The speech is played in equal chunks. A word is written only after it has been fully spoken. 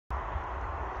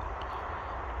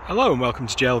Hello and welcome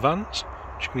to JL Vans.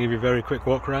 Just going to give you a very quick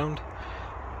walk around.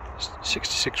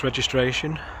 66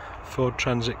 registration, Ford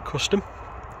Transit Custom.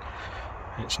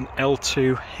 It's an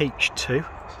L2H2,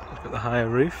 it's got the higher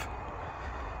roof.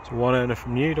 It's a one owner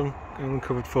from new, only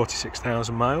covered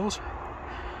 46,000 miles.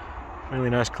 Really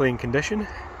nice clean condition.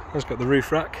 It's got the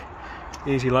roof rack,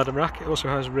 easy ladder rack. It also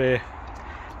has rear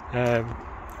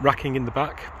racking in the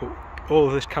back, but all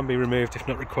of this can be removed if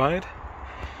not required.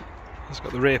 It's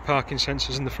got the rear parking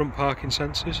sensors and the front parking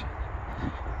sensors.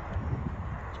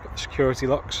 It's got the security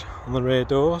locks on the rear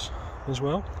doors as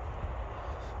well.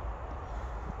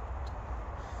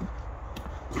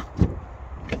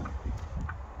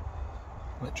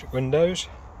 Electric windows.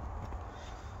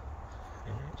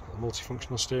 It's got the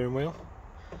multifunctional steering wheel.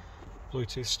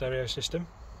 Bluetooth stereo system.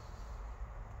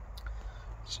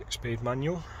 6-speed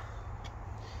manual.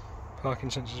 Parking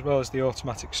sensors as well as the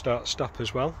automatic start-stop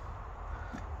as well.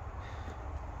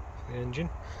 The engine.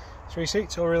 3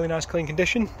 seats, all really nice clean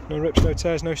condition, no rips, no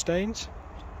tears, no stains.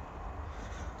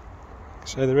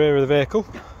 So the rear of the vehicle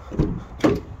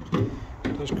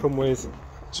does come with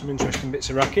some interesting bits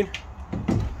of racking.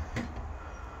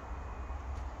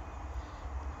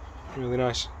 Really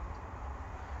nice,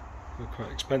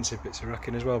 quite expensive bits of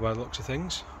racking as well by the looks of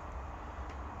things.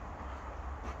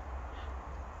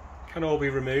 Can all be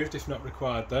removed if not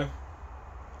required though.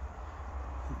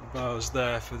 The bars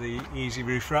there for the easy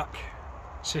roof rack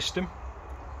system.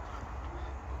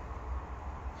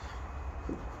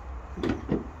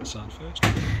 Side first.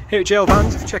 Here at JL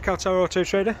Vans, if you check out our Auto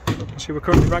Trader, you'll see we're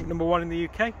currently ranked #1 in the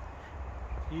UK.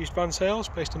 Used van sales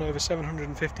based on over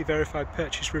 750 verified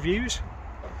purchase reviews.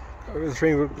 Got over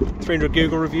 300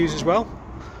 Google reviews as well,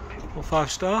 all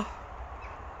 5-star.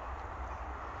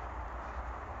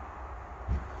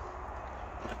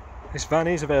 This van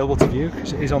is available to view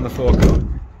because it is on the forecourt.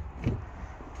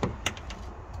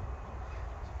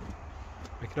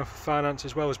 We can offer finance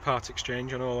as well as part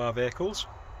exchange on all our vehicles.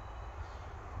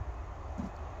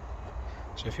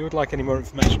 So if you would like any more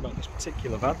information about this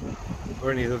particular van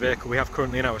or any other vehicle we have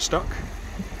currently in our stock,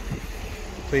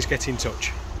 please get in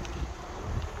touch.